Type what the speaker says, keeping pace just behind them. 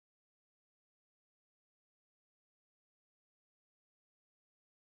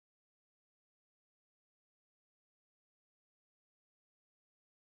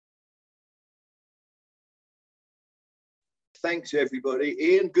Thanks, everybody.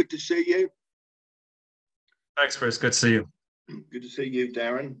 Ian, good to see you. Thanks, Chris. Good to see you. Good to see you,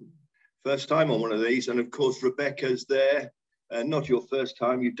 Darren. First time on one of these. And of course, Rebecca's there. Not your first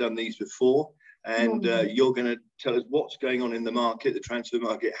time. You've done these before. And you're going to tell us what's going on in the market, the transfer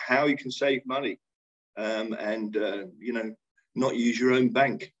market, how you can save money and, you know, not use your own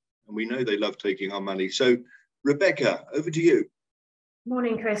bank. And we know they love taking our money. So, Rebecca, over to you.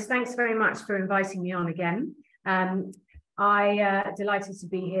 Morning, Chris. Thanks very much for inviting me on again. I'm delighted to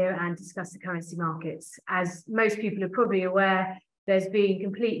be here and discuss the currency markets. As most people are probably aware, there's been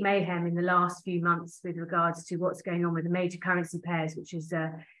complete mayhem in the last few months with regards to what's going on with the major currency pairs, which is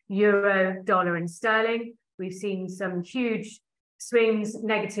euro, dollar and sterling. We've seen some huge swings,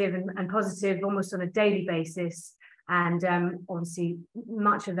 negative and positive, almost on a daily basis. And obviously,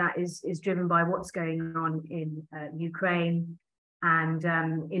 much of that is driven by what's going on in Ukraine and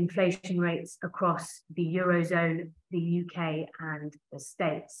inflation rates across the Eurozone, the UK and the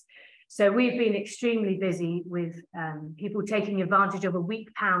States. So we've been extremely busy with people taking advantage of a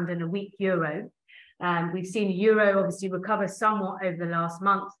weak pound and a weak euro. We've seen the euro obviously recover somewhat over the last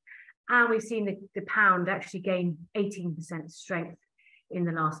month, and we've seen the pound actually gain 18% strength in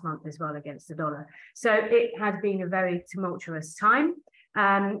the last month as well against the dollar. So it has been a very tumultuous time.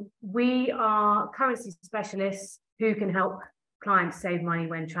 We are currency specialists who can help clients save money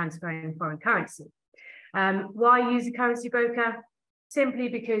when transferring foreign currency. Why use a currency broker? Simply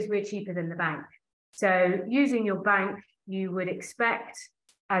because we're cheaper than the bank. So using your bank, you would expect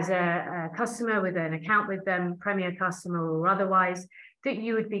as a customer with an account with them, Premier customer or otherwise, that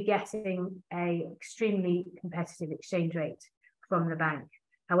you would be getting an extremely competitive exchange rate from the bank.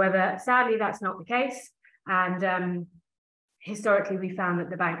 However, sadly, that's not the case. And historically, we found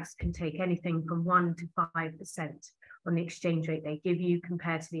that the banks can take anything from 1% to 5% on the exchange rate they give you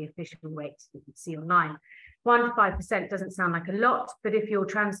compared to the official rates that you see online. 1% to 5% doesn't sound like a lot, but if you're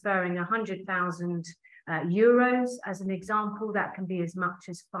transferring 100,000 euros, as an example, that can be as much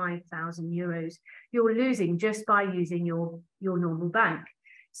as 5,000 euros you're losing just by using your normal bank.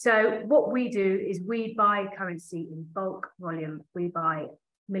 So what we do is we buy currency in bulk volume. We buy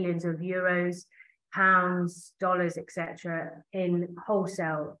millions of euros, pounds, dollars, etc., in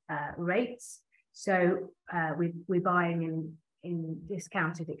wholesale rates. So we're buying in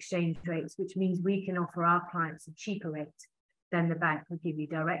discounted exchange rates, which means we can offer our clients a cheaper rate than the bank would give you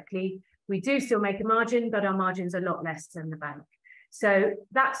directly. We do still make a margin, but our margin's a lot less than the bank. So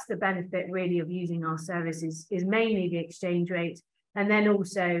that's the benefit really of using our services, is mainly the exchange rate, and then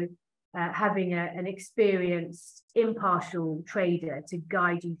also having an experienced, impartial trader to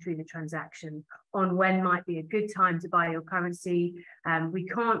guide you through the transaction on when might be a good time to buy your currency. We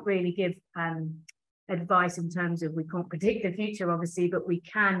can't really give advice in terms of, we can't predict the future, obviously, but we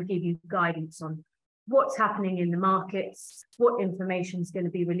can give you guidance on what's happening in the markets, what information is going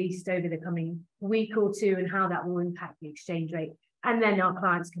to be released over the coming week or two, and how that will impact the exchange rate. And then our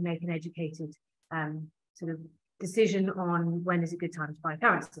clients can make an educated sort of decision on when is a good time to buy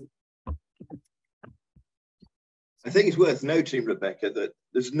currency. I think it's worth noting, Rebecca, that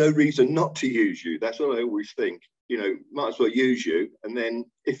there's no reason not to use you. That's what I always think. You know, might as well use you. And then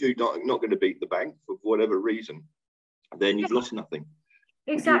if you're not going to beat the bank for whatever reason, then you've lost nothing.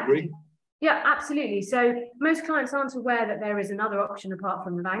 Exactly. Do you agree? Yeah, absolutely. So most clients aren't aware that there is another option apart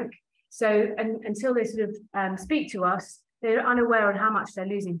from the bank. So until they sort of speak to us, they're unaware of how much they're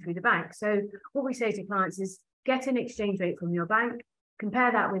losing through the bank. So what we say to clients is get an exchange rate from your bank,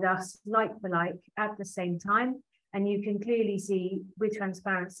 compare that with us like for like at the same time, and you can clearly see with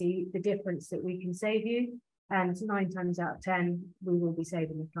transparency the difference that we can save you. And 9 times out of 10, we will be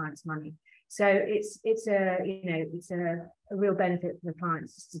saving the clients money. So it's a real benefit for the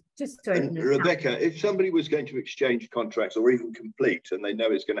clients just to open it. Rebecca, if somebody was going to exchange contracts or even complete, and they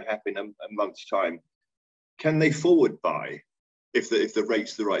know it's going to happen in a month's time, can they forward buy if the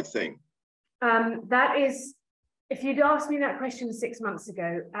rate's the right thing? That is, if you'd asked me that question 6 months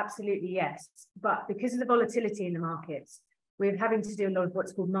ago, absolutely yes. But because of the volatility in the markets, we're having to do a lot of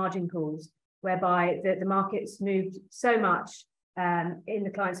what's called margin calls, whereby the market's moved so much in the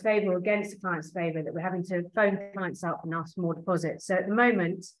client's favour or against the client's favour that we're having to phone clients up and ask for more deposits. So at the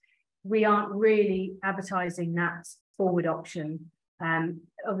moment, we aren't really advertising that forward option.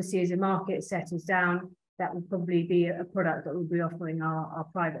 Obviously, as the market settles down, that will probably be a product that we'll be offering our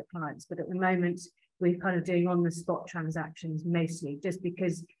private clients. But at the moment, we're kind of doing on the spot transactions mostly, just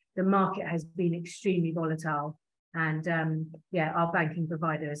because the market has been extremely volatile. And yeah, our banking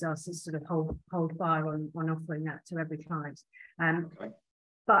providers are sort of hold fire on offering that to every client. Okay.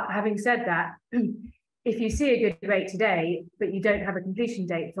 But having said that, if you see a good rate today, but you don't have a completion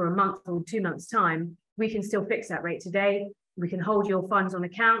date for a month or 2 months' time, we can still fix that rate today. We can hold your funds on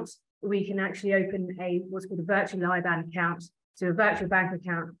account. We can actually open what's called a virtual IBAN account, so a virtual bank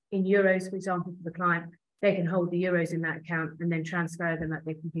account in euros, for example, for the client. They can hold the euros in that account and then transfer them at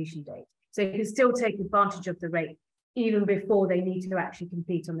their completion date. So you can still take advantage of the rate even before they need to actually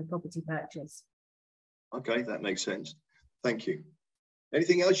complete on the property purchase. Okay, that makes sense. Thank you.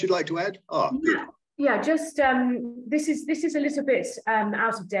 Anything else you'd like to add? Good. Yeah, just this is a little bit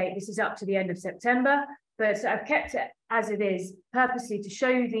out of date. This is up to the end of September, but I've kept it as it is purposely to show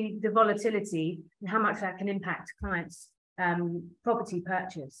you the volatility and how much that can impact clients' property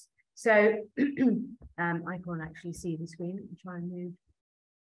purchase. So I can't actually see the screen. Let me try and move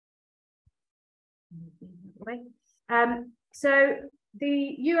away. So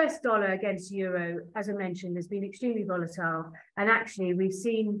the US dollar against euro, as I mentioned, has been extremely volatile. And actually, we've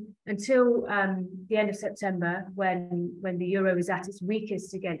seen until the end of September, when the euro is at its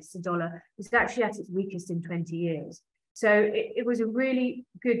weakest against the dollar, it's actually at its weakest in 20 years. So it was a really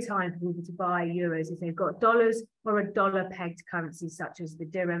good time for people to buy euros if they've got dollars or a dollar-pegged currency, such as the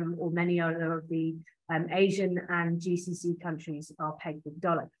dirham or many other of the Asian and GCC countries are pegged with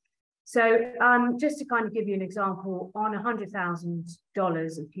dollar. So just to kind of give you an example, on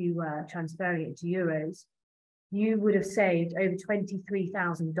 $100,000, if you were transferring it to euros, you would have saved over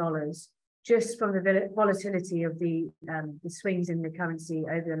 $23,000 just from the volatility of the swings in the currency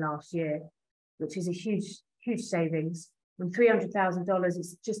over the last year, which is a huge savings. On $300,000,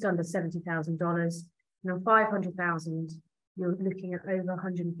 it's just under $70,000. And on $500,000, you're looking at over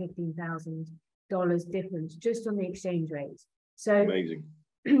 $115,000 difference just on the exchange rate. So amazing.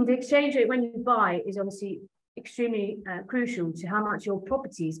 The exchange rate when you buy is obviously extremely crucial to how much your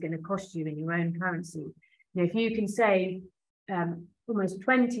property is going to cost you in your own currency. Now, if you can save almost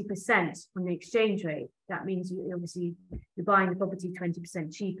 20% on the exchange rate, that means you're buying the property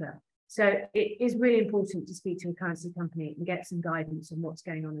 20% cheaper. So it is really important to speak to a currency company and get some guidance on what's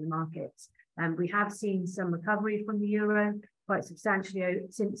going on in the markets. We have seen some recovery from the euro quite substantially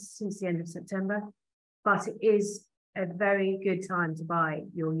since the end of September, but it is a very good time to buy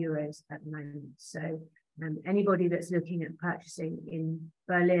your euros at the moment. So anybody that's looking at purchasing in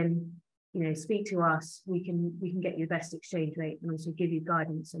Berlin, speak to us. We can get you the best exchange rate and also give you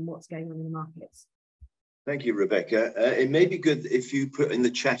guidance on what's going on in the markets. Thank you, Rebecca. It may be good if you put in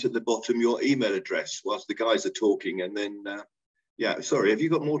the chat at the bottom your email address whilst the guys are talking, and then sorry, have you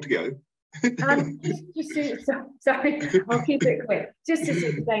got more to go? Sorry, I'll keep it quick. Just to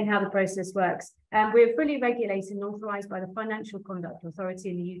explain how the process works. We're fully regulated and authorised by the Financial Conduct Authority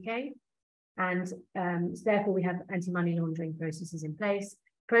in the UK, and therefore we have anti-money laundering processes in place.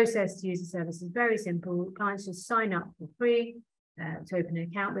 Process to use the service is very simple. Clients just sign up for free to open an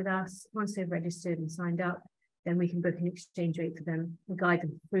account with us. Once they've registered and signed up, then we can book an exchange rate for them and guide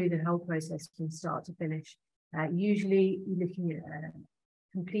them through the whole process from start to finish. Usually you're looking at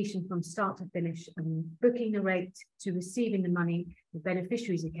completion from start to finish and booking the rate to receiving the money, the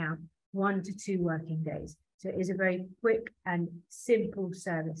beneficiary's account, 1 to 2 working days. So it is a very quick and simple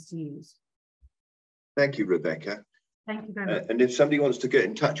service to use. Thank you, Rebecca. Thank you very much. And if somebody wants to get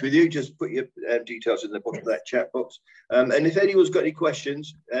in touch with you, just put your details in the bottom of that chat box. And if anyone's got any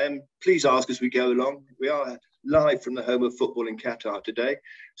questions, please ask as we go along. We are live from the home of football in Qatar today.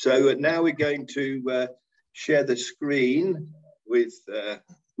 So now we're going to share the screen with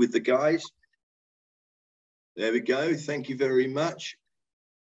the guys. There we go. Thank you very much.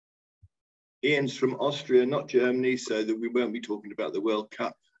 Ian's from Austria, not Germany, so that we won't be talking about the World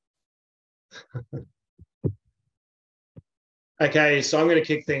Cup. Okay, so I'm going to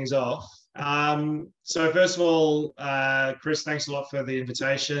kick things off. So first of all, Chris, thanks a lot for the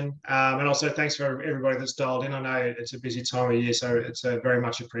invitation. And also thanks for everybody that's dialed in. I know it's a busy time of year, so it's very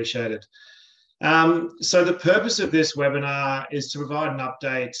much appreciated. So the purpose of this webinar is to provide an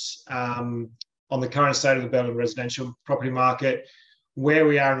update on the current state of the Berlin residential property market, where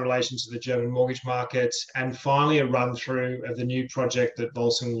we are in relation to the German mortgage market, and finally a run through of the new project that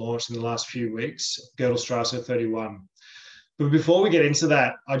Volsung launched in the last few weeks, Gödelstrasse 31. But before we get into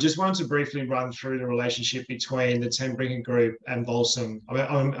that, I just wanted to briefly run through the relationship between the Ten Brinke Group and Volsung.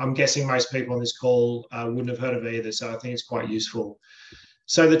 I'm guessing most people on this call wouldn't have heard of either, so I think it's quite useful.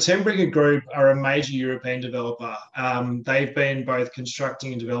 So the Ten Brinke Group are a major European developer. They've been both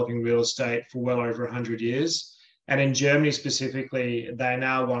constructing and developing real estate for well over 100 years. And in Germany specifically, they're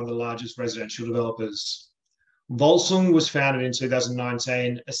now one of the largest residential developers. Volsung was founded in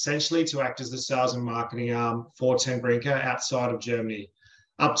 2019, essentially to act as the sales and marketing arm for Ten Brinke outside of Germany.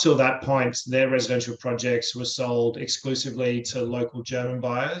 Up till that point, their residential projects were sold exclusively to local German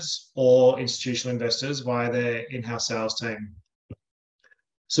buyers or institutional investors via their in-house sales team.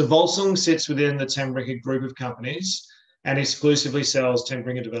 So Volsung sits within the Ten Brinke Group of companies, and exclusively sells Ten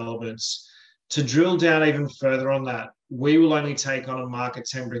Brinke developments. To drill down even further on that, we will only take on and market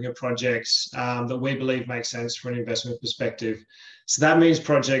Ten Brinke projects that we believe make sense from an investment perspective. So that means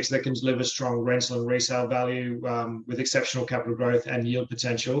projects that can deliver strong rental and resale value with exceptional capital growth and yield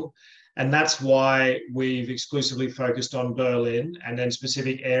potential. And that's why we've exclusively focused on Berlin and then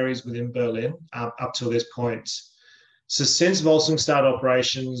specific areas within Berlin up to this point. So since Volsung started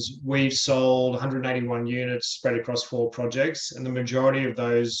operations, we've sold 181 units spread across 4 projects, and the majority of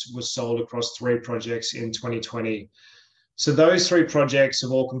those were sold across 3 projects in 2020. So those 3 projects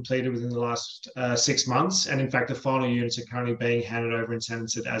have all completed within the last 6 months, and in fact, the final units are currently being handed over and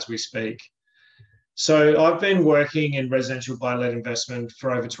tenanted as we speak. So I've been working in residential buy-led investment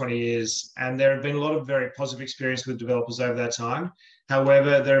for over 20 years, and there have been a lot of very positive experience with developers over that time.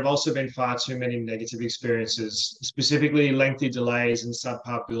 However, there have also been far too many negative experiences, specifically lengthy delays and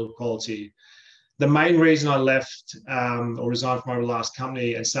subpar build quality. The main reason I left or resigned from my last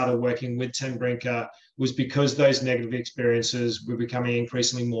company and started working with Ten Brinke was because those negative experiences were becoming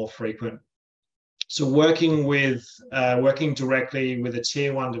increasingly more frequent. So working directly with a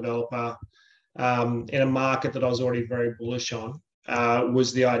tier 1 developer in a market that I was already very bullish on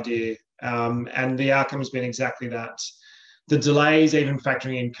was the idea. And the outcome has been exactly that. The delays, even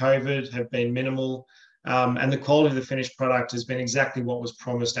factoring in COVID, have been minimal, and the quality of the finished product has been exactly what was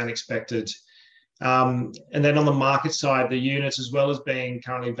promised and expected. And then on the market side, the units, as well as being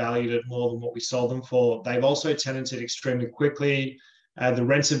currently valued at more than what we sold them for, they've also tenanted extremely quickly. The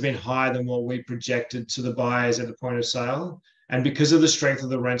rents have been higher than what we projected to the buyers at the point of sale. And because of the strength of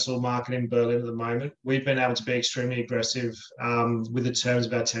the rental market in Berlin at the moment, we've been able to be extremely aggressive with the terms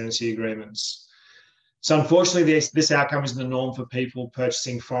of our tenancy agreements. So unfortunately, this outcome is the norm for people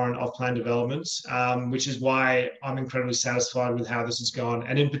purchasing foreign off-plan developments, which is why I'm incredibly satisfied with how this has gone,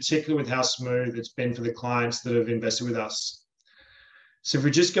 and in particular with how smooth it's been for the clients that have invested with us. So if we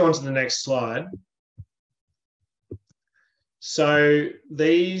just go on to the next slide. So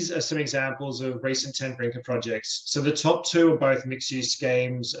these are some examples of recent Ten Brinke projects. So the top 2 are both mixed-use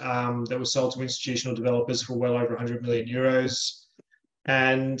schemes that were sold to institutional developers for well over 100 million euros.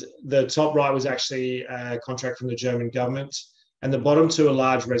 And the top right was actually a contract from the German government. And the bottom 2 are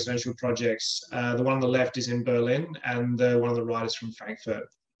large residential projects. The one on the left is in Berlin, and the one on the right is from Frankfurt.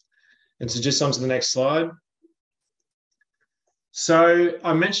 And so just onto the next slide. So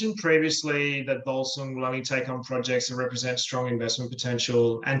I mentioned previously that Volsung will only take on projects that represent strong investment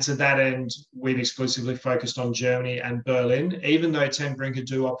potential. And to that end, we've exclusively focused on Germany and Berlin, even though Ten Brinke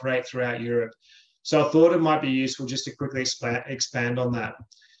do operate throughout Europe. So I thought it might be useful just to quickly expand on that.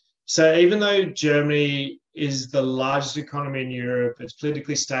 So even though Germany is the largest economy in Europe, it's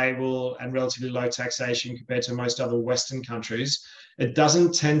politically stable and relatively low taxation compared to most other Western countries, it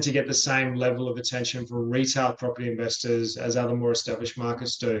doesn't tend to get the same level of attention from retail property investors as other more established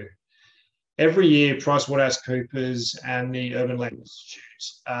markets do. Every year, PricewaterhouseCoopers and the Urban Land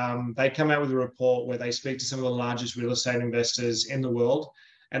Institute, they come out with a report where they speak to some of the largest real estate investors in the world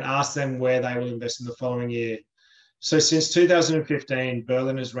and ask them where they will invest in the following year. So since 2015,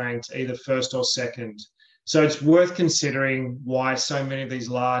 Berlin is ranked either first or second. So it's worth considering why so many of these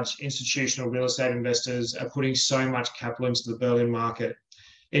large institutional real estate investors are putting so much capital into the Berlin market.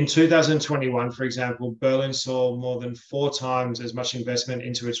 In 2021, for example, Berlin saw more than 4 times as much investment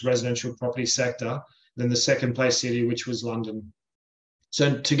into its residential property sector than the second place city, which was London.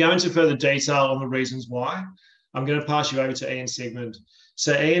 So to go into further detail on the reasons why, I'm going to pass you over to Ian Sigmund.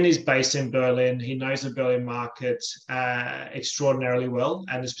 So Ian is based in Berlin. He knows the Berlin market extraordinarily well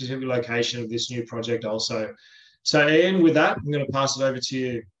and the specific location of this new project also. So Ian, with that, I'm going to pass it over to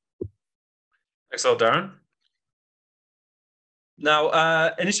you. Thanks a lot, Darren.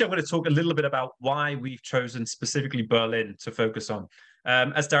 Now, initially, I'm going to talk a little bit about why we've chosen specifically Berlin to focus on.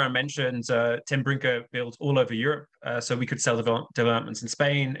 As Darren mentioned, Ten Brinke built all over Europe, so we could sell developments in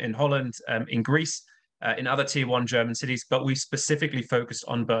Spain, in Holland, in Greece, in other tier 1 German cities, but we specifically focused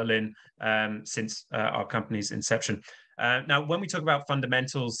on Berlin since our company's inception. Now, when we talk about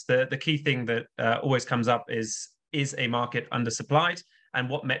fundamentals, the key thing that always comes up is a market undersupplied, and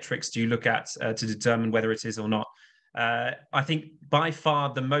what metrics do you look at to determine whether it is or not? I think by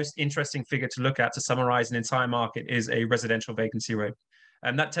far the most interesting figure to look at to summarize an entire market is a residential vacancy rate.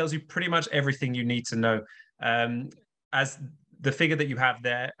 And that tells you pretty much everything you need to know. As the figure that you have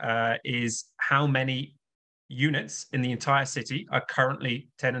there is how many units in the entire city are currently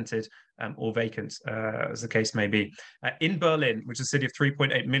tenanted or vacant, as the case may be. In Berlin, which is a city of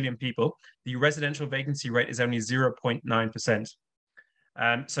 3.8 million people, the residential vacancy rate is only 0.9%.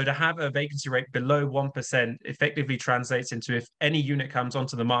 So to have a vacancy rate below 1% effectively translates into if any unit comes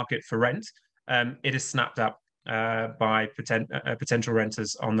onto the market for rent, it is snapped up by potential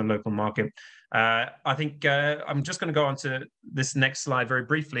renters on the local market. I think I'm just going to go on to this next slide very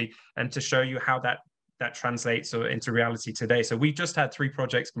briefly and to show you how that translates into reality today. So we just had 3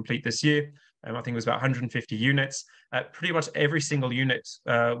 projects complete this year. I think it was about 150 units. Pretty much every single unit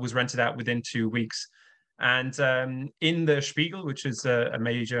was rented out within 2 weeks. And in the Spiegel, which is a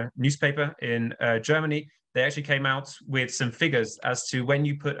major newspaper in Germany, they actually came out with some figures as to when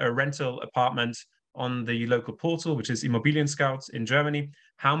you put a rental apartment on the local portal, which is Immobilien Scout in Germany,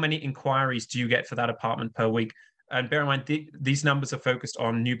 how many inquiries do you get for that apartment per week? And bear in mind, these numbers are focused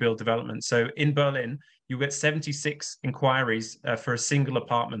on new build development. So in Berlin, you get 76 inquiries for a single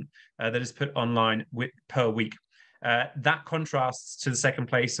apartment that is put online per week. That contrasts to the second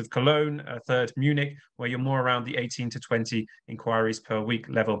place of Cologne, third Munich, where you're more around the 18 to 20 inquiries per week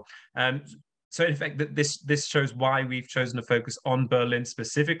level. So in fact, this shows why we've chosen to focus on Berlin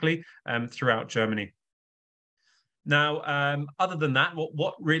specifically throughout Germany. Now, other than that,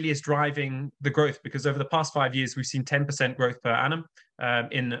 what really is driving the growth? Because over the past 5 years, we've seen 10% growth per annum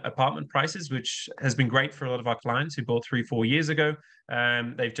in apartment prices, which has been great for a lot of our clients who bought 3-4 years ago.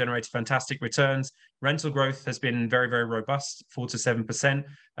 They've generated fantastic returns. Rental growth has been very, very robust, 4 to 7%.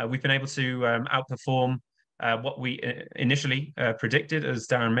 We've been able to outperform what we initially predicted, as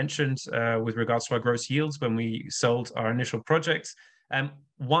Darren mentioned, with regards to our gross yields when we sold our initial projects.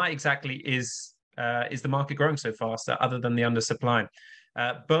 Why exactly is the market growing so fast, other than the undersupply?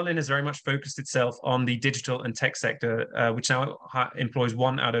 Berlin has very much focused itself on the digital and tech sector, which now employs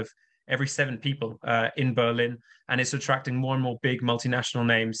 1 out of every 7 people in Berlin, and it's attracting more and more big multinational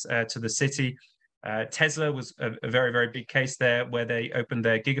names to the city. Tesla was a very, very big case there, where they opened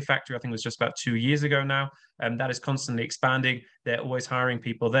their gigafactory. I think it was just about 2 years ago now. That is constantly expanding. They're always hiring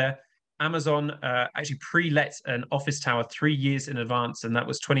people there. Amazon actually pre-let an office tower 3 years in advance, and that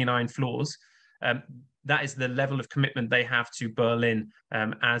was 29 floors. That is the level of commitment they have to Berlin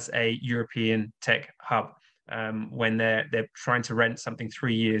as a European tech hub when they're trying to rent something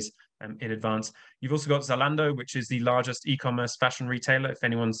 3 years in advance. You've also got Zalando, which is the largest e-commerce fashion retailer. If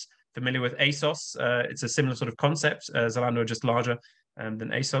anyone's familiar with ASOS, it's a similar sort of concept. Zalando are just larger than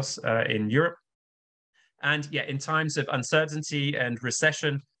ASOS in Europe. And yeah, in times of uncertainty and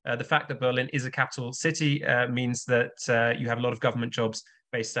recession, the fact that Berlin is a capital city means that you have a lot of government jobs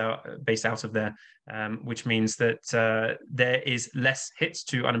based out of there, which means that there is less hits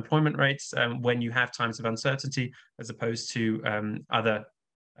to unemployment rates when you have times of uncertainty, as opposed to other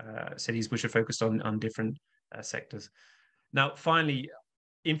cities which are focused on different sectors. Now, finally,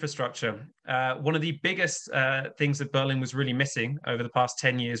 infrastructure. One of the biggest things that Berlin was really missing over the past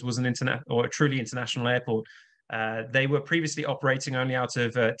 10 years was a truly international airport. They were previously operating only out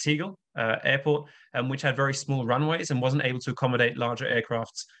of Tegel Airport, which had very small runways and wasn't able to accommodate larger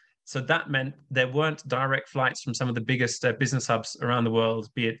aircrafts. So that meant there weren't direct flights from some of the biggest business hubs around the world,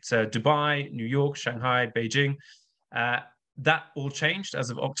 be it Dubai, New York, Shanghai, Beijing. That all changed as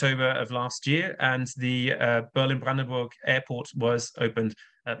of October of last year, and the Berlin-Brandenburg airport was opened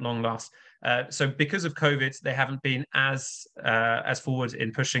at long last. So because of COVID, they haven't been as forward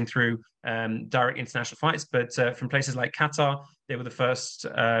in pushing through direct international flights, but from places like Qatar, they were the first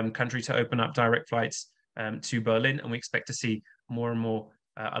country to open up direct flights to Berlin, and we expect to see more and more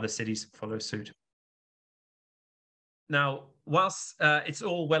other cities follow suit. Now, whilst it's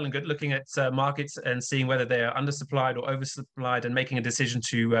all well and good looking at markets and seeing whether they are undersupplied or oversupplied and making a decision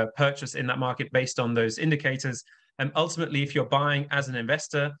to purchase in that market based on those indicators, ultimately, if you're buying as an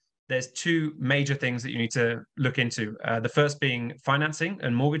investor, there's 2 major things that you need to look into. The first being financing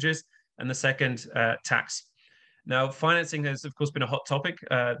and mortgages, and the second, tax. Now, financing has, of course, been a hot topic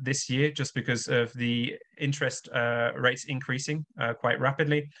this year just because of the interest rates increasing quite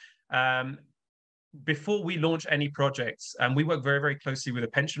rapidly. Before we launch any projects, we work very, very closely with a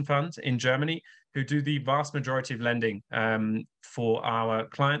pension fund in Germany who do the vast majority of lending for our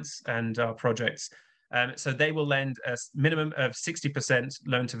clients and our projects. So they will lend a minimum of 60%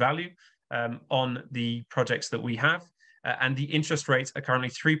 loan to value on the projects that we have. And the interest rates are currently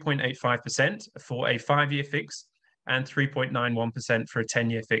 3.85% for a 5-year fix and 3.91% for a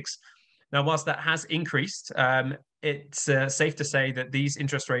 10-year fix. Now, whilst that has increased, it's safe to say that these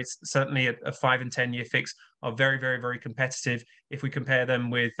interest rates, certainly at a 5- and 10-year fix, are very, very, very competitive if we compare them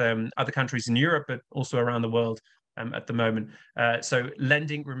with other countries in Europe, but also around the world at the moment. So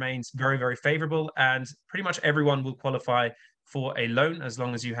lending remains very, very favorable, and pretty much everyone will qualify for a loan as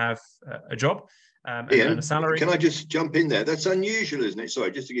long as you have a job and a salary. Can I just jump in there? That's unusual, isn't it?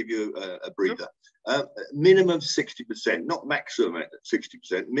 Sorry, just to give you a breather. Minimum 60%, not maximum at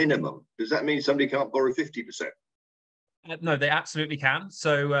 60%, minimum. Does that mean somebody can't borrow 50%? No, they absolutely can.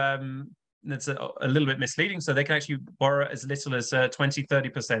 So that's a little bit misleading. So they can actually borrow as little as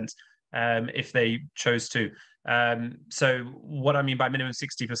 20-30% if they chose to. So what I mean by minimum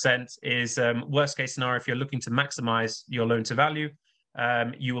 60% is worst case scenario, if you're looking to maximize your loan to value,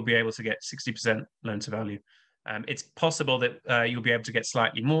 you will be able to get 60% loan to value. It's possible that you'll be able to get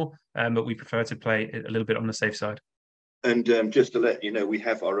slightly more, but we prefer to play a little bit on the safe side. And just to let you know, we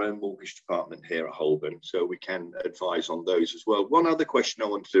have our own mortgage department here at Holborn, so we can advise on those as well. One other question I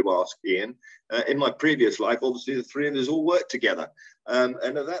wanted to ask Ian, in my previous life, obviously the three of us all worked together. And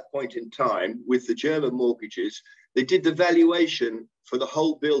at that point in time, with the German mortgages, they did the valuation for the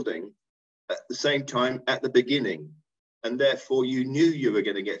whole building at the same time at the beginning. And therefore you knew you were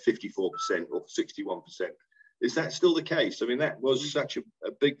going to get 54% or 61%. Is that still the case? I mean, that was such a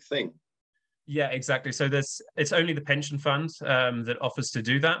big thing. Yeah, exactly. So it's only the pension fund that offers to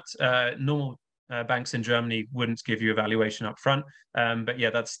do that. Normal banks in Germany wouldn't give you a valuation up front. But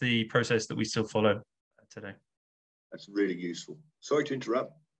yeah, that's the process that we still follow today. That's really useful. Sorry to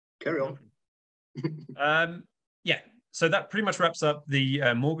interrupt. Carry on. Yeah, so that pretty much wraps up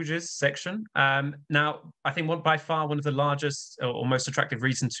the mortgages section. Now, I think by far one of the largest or most attractive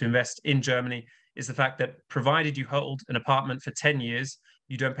reasons to invest in Germany is the fact that provided you hold an apartment for 10 years,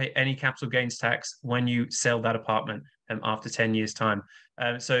 you don't pay any capital gains tax when you sell that apartment after 10 years' time.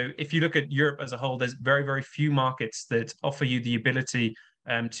 So if you look at Europe as a whole, there's very, very few markets that offer you the ability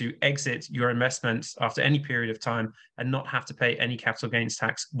to exit your investments after any period of time and not have to pay any capital gains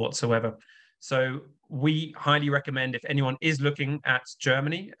tax whatsoever. So we highly recommend, if anyone is looking at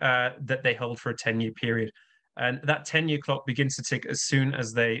Germany, that they hold for a 10-year period. And that 10-year clock begins to tick as soon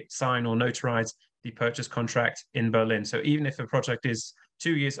as they sign or notarize the purchase contract in Berlin. So even if a project is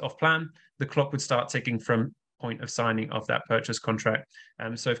 2 years off plan, the clock would start ticking from point of signing of that purchase contract.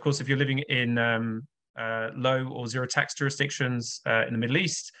 So of course, if you're living in low or zero tax jurisdictions in the Middle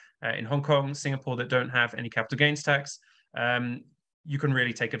East, in Hong Kong, Singapore, that don't have any capital gains tax, you can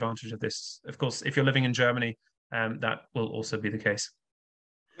really take advantage of this. Of course, if you're living in Germany, that will also be the case.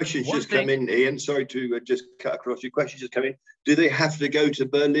 Questions just come in, Ian. Sorry to just cut across your questions just come in. Do they have to go to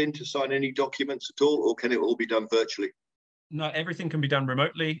Berlin to sign any documents at all, or can it all be done virtually? No, everything can be done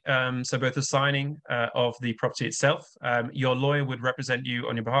remotely. So both the signing of the property itself, your lawyer would represent you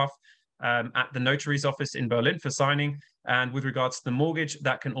on your behalf at the notary's office in Berlin for signing. And with regards to the mortgage,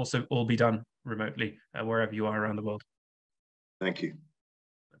 that can also all be done remotely wherever you are around the world. Thank you.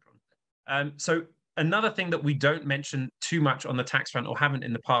 No problem. So another thing that we don't mention too much on the tax front or haven't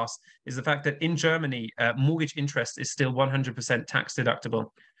in the past is the fact that in Germany, mortgage interest is still 100% tax deductible.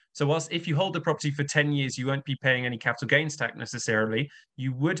 So whilst if you hold the property for 10 years, you won't be paying any capital gains tax necessarily,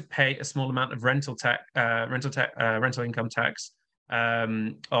 you would pay a small amount of rental income tax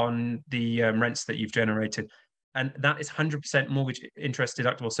on the rents that you've generated. And that is 100% mortgage interest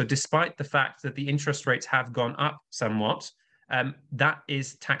deductible. So despite the fact that the interest rates have gone up somewhat, that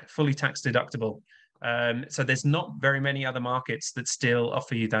is fully tax deductible. So there's not very many other markets that still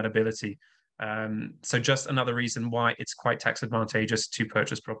offer you that ability. So just another reason why it's quite tax advantageous to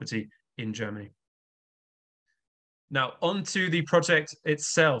purchase property in Germany. Now, on to the project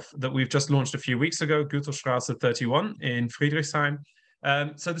itself that we've just launched a few weeks ago, Goethelstraße 31 in Friedrichshain.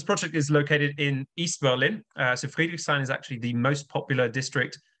 So this project is located in East Berlin. So Friedrichshain is actually the most popular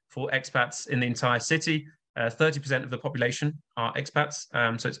district for expats in the entire city. 30% of the population are expats.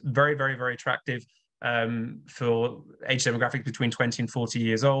 So it's very, very, very attractive for age demographic between 20 and 40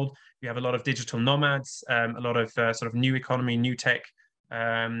 years old. You have a lot of digital nomads, a lot of sort of new economy, new tech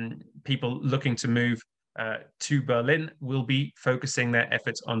people looking to move to Berlin will be focusing their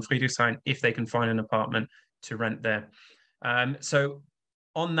efforts on Friedrichshain if they can find an apartment to rent there. So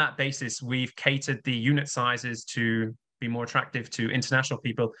on that basis, we've catered the unit sizes to be more attractive to international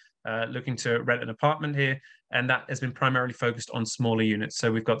people looking to rent an apartment here. And that has been primarily focused on smaller units.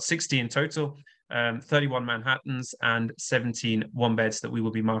 So we've got 60 in total, 31 Manhattans and 17 one beds that we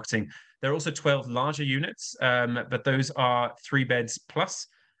will be marketing. There are also 12 larger units, but those are 3 beds plus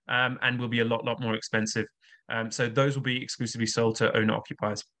and will be a lot more expensive. So those will be exclusively sold to owner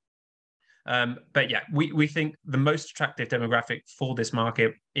occupiers. But yeah, we think the most attractive demographic for this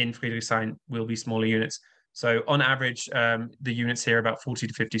market in Friedrichshain will be smaller units. So on average, the units here are about 40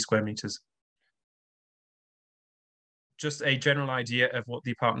 to 50 square meters. Just a general idea of what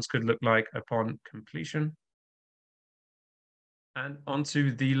the apartments could look like upon completion. And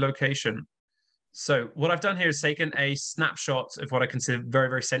onto the location. So what I've done here is taken a snapshot of what I consider very,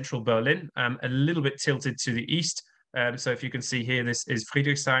 very central Berlin, a little bit tilted to the east. So if you can see here, this is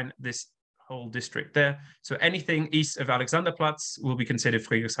Friedrichshain, this whole district there. So anything east of Alexanderplatz will be considered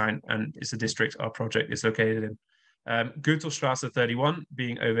Friedrichshain, and it's the district our project is located in. Goethelstraße 31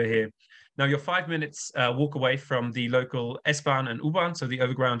 being over here. Now you're 5 minutes walk away from the local S-Bahn and U-Bahn, so the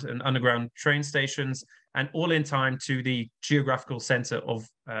overground and underground train stations, and all in time to the geographical center of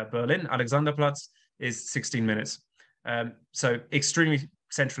Berlin, Alexanderplatz, is 16 minutes. So extremely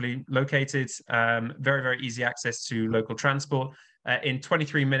centrally located, very, very easy access to local transport. In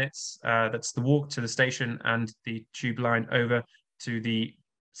 23 minutes, that's the walk to the station, and the tube line over to the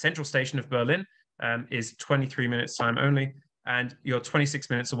central station of Berlin is 23 minutes time only. And you're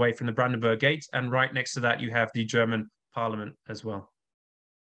 26 minutes away from the Brandenburg Gate, and right next to that you have the German Parliament as well.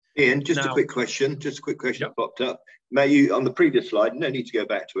 Ian, just a quick question. That popped up. May you, on the previous slide, no need to go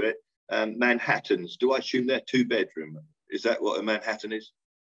back to it. Manhattans, do I assume they're 2-bedroom? Is that what a Manhattan is?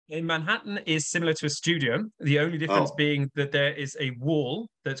 A Manhattan is similar to a studio. The only difference being that there is a wall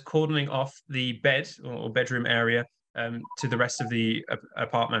that's cordoning off the bed or bedroom area to the rest of the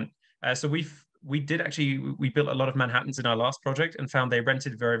apartment. So we built a lot of Manhattans in our last project and found they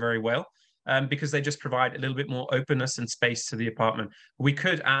rented very, very well because they just provide a little bit more openness and space to the apartment. We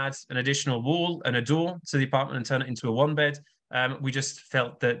could add an additional wall and a door to the apartment and turn it into a 1-bed. We just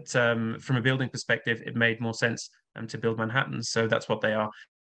felt that from a building perspective, it made more sense to build Manhattans. So that's what they are.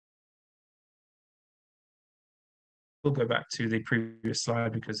 We'll go back to the previous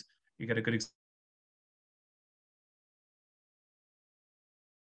slide because you get a good example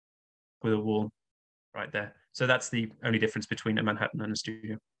with a wall right there. So that's the only difference between a Manhattan and a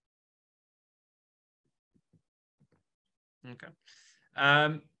studio. Okay.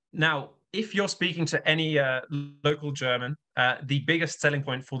 Now, if you're speaking to any local German, the biggest selling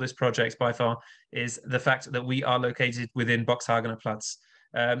point for this project by far is the fact that we are located within Boxhagener Platz.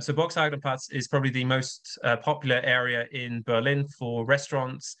 So Boxhagener Platz is probably the most popular area in Berlin for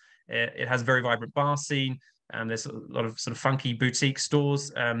restaurants. It has a very vibrant bar scene, and there's a lot of sort of funky boutique stores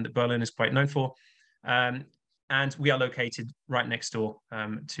that Berlin is quite known for. And we are located right next door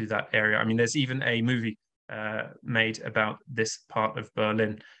to that area. I mean, there's even a movie made about this part of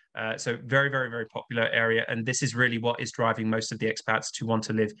Berlin. So very, very, very popular area. And this is really what is driving most of the expats to want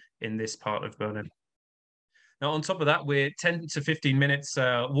to live in this part of Berlin. Now, on top of that, we're 10 to 15 minutes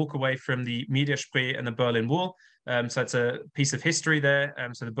walk away from the Mediaspree and the Berlin Wall. So it's a piece of history there.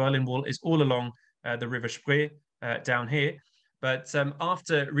 So the Berlin Wall is all along the River Spree down here. But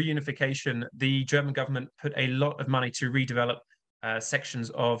after reunification, the German government put a lot of money to redevelop sections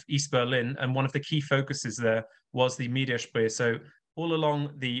of East Berlin. And one of the key focuses there was the Mediaspree. So all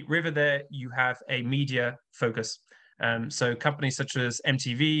along the river there, you have a media focus. So companies such as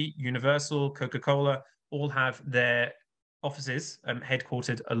MTV, Universal, Coca-Cola, all have their offices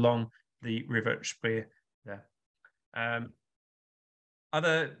headquartered along the River Spree there.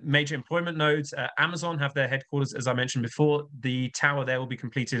 Other major employment nodes, Amazon have their headquarters, as I mentioned before. The tower there will be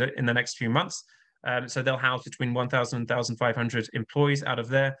completed in the next few months. So they'll house between 1,000 and 1,500 employees out of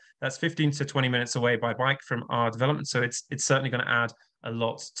there. That's 15 to 20 minutes away by bike from our development. So it's certainly going to add a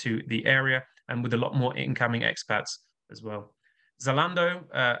lot to the area, and with a lot more incoming expats as well. Zalando,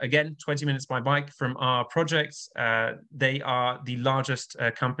 again, 20 minutes by bike from our projects. They are the largest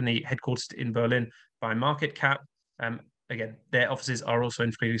company headquartered in Berlin by market cap. Again, their offices are also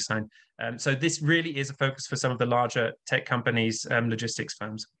in Friedrichshain. So this really is a focus for some of the larger tech companies, logistics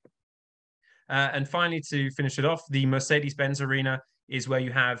firms. And finally, to finish it off, the Mercedes-Benz Arena is where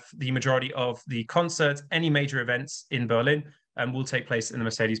you have the majority of the concerts, any major events in Berlin, will take place in the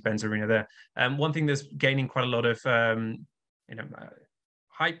Mercedes-Benz Arena there. One thing that's gaining quite a lot of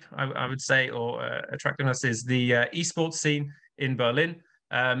hype, I would say, or attractiveness is the esports scene in Berlin.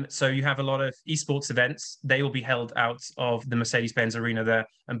 So you have a lot of esports events. They will be held out of the Mercedes-Benz Arena there,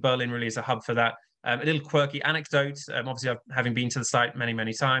 and Berlin really is a hub for that. A little quirky anecdote, obviously having been to the site many,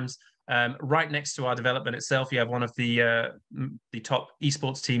 many times, right next to our development itself, you have one of the top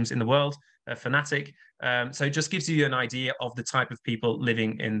esports teams in the world, Fnatic. So it just gives you an idea of the type of people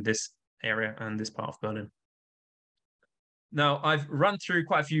living in this area and this part of Berlin. Now, I've run through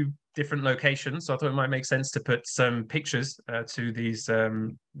quite a few different locations, so I thought it might make sense to put some pictures to these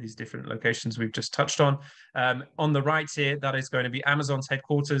different locations we've just touched on. On the right here, that is going to be Amazon's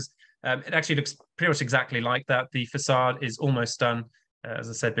headquarters. It actually looks pretty much exactly like that. The facade is almost done. As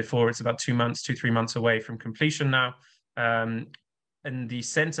I said before, it's about 2 months, 2-3 months away from completion now. In the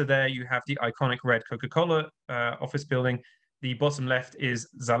center there, you have the iconic red Coca-Cola office building. The bottom left is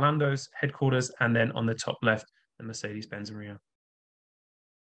Zalando's headquarters, and then on the top left, the Mercedes-Benz Arena.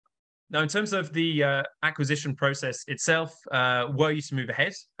 Now, in terms of the acquisition process itself, were you to move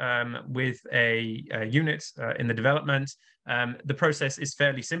ahead with a unit in the development, the process is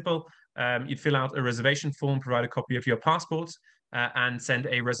fairly simple. You'd fill out a reservation form, provide a copy of your passport, and send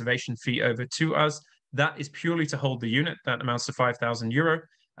a reservation fee over to us. That is purely to hold the unit. That amounts to €5,000.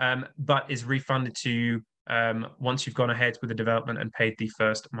 but is refunded to you once you've gone ahead with the development and paid the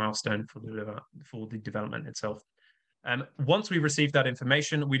first milestone for the development itself. Once we receive that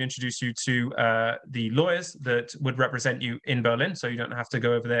information, we'd introduce you to the lawyers that would represent you in Berlin, so you don't have to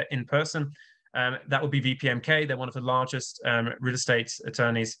go over there in person. That would be VPMK. They're one of the largest real estate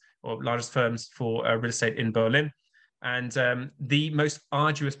attorneys or largest firms for real estate in Berlin. And the most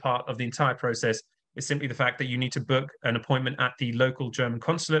arduous part of the entire process is simply the fact that you need to book an appointment at the local German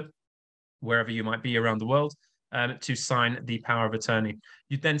consulate, wherever you might be around the world, to sign the power of attorney.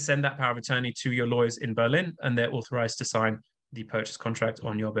 You then send that power of attorney to your lawyers in Berlin, and they're authorized to sign the purchase contract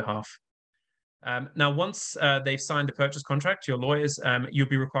on your behalf. Now, once they've signed the purchase contract, your lawyers, you'll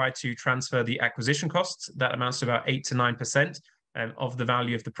be required to transfer the acquisition costs. That amounts to about 8 to 9% of the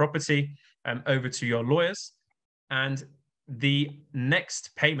value of the property over to your lawyers. And the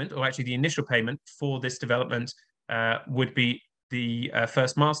next payment, or actually the initial payment for this development, would be the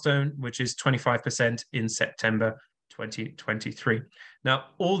first milestone, which is 25% in September 2023. Now,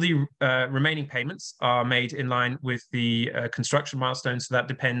 all the remaining payments are made in line with the construction milestones, so that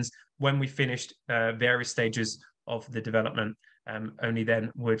depends when we finished various stages of the development. Only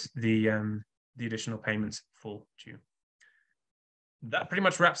then would the additional payments fall due. That pretty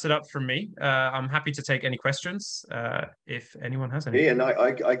much wraps it up from me. I'm happy to take any questions if anyone has any. Ian,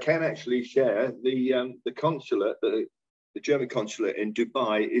 I can actually share the consulate, the German consulate in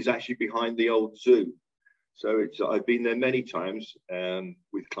Dubai is actually behind the old zoo. So I've been there many times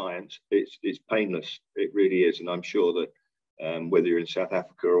with clients. It's painless. It really is. And I'm sure that whether you're in South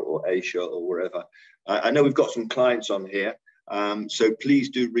Africa or Asia or wherever, I know we've got some clients on here. So please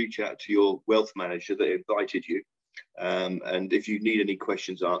do reach out to your wealth manager that invited you. And if you need any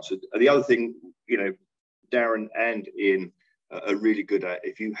questions answered. And the other thing, you know, Darren and Ian are really good at,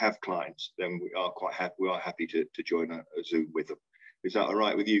 if you have clients, then we are happy to join a Zoom with them. Is that all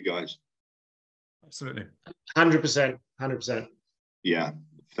right with you guys? Absolutely. 100%. 100%. Yeah,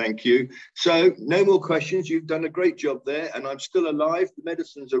 thank you. So no more questions. You've done a great job there, and I'm still alive. The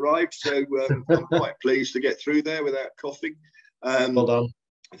medicine's arrived, so I'm quite pleased to get through there without coughing. Well done.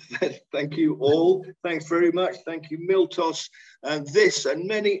 Thank you all. Thanks very much. Thank you, Miltos. And this and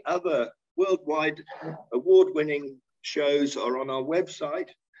many other worldwide award-winning shows are on our website.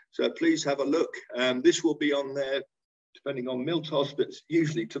 So please have a look. This will be on there, depending on Miltos, but it's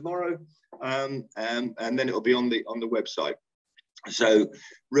usually tomorrow. And then it'll be on the website. So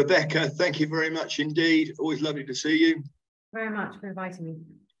Rebecca, thank you very much indeed. Always lovely to see you. Very much for inviting me.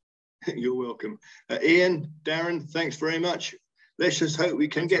 You're welcome. Ian, Darren, thanks very much. Let's just hope we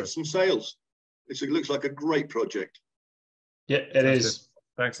can get some sales. It looks like a great project. Yeah, it is.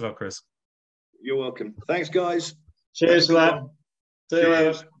 Thanks a lot, Chris. You're welcome. Thanks, guys. Cheers for that. See you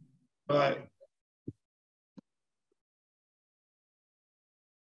later. Bye.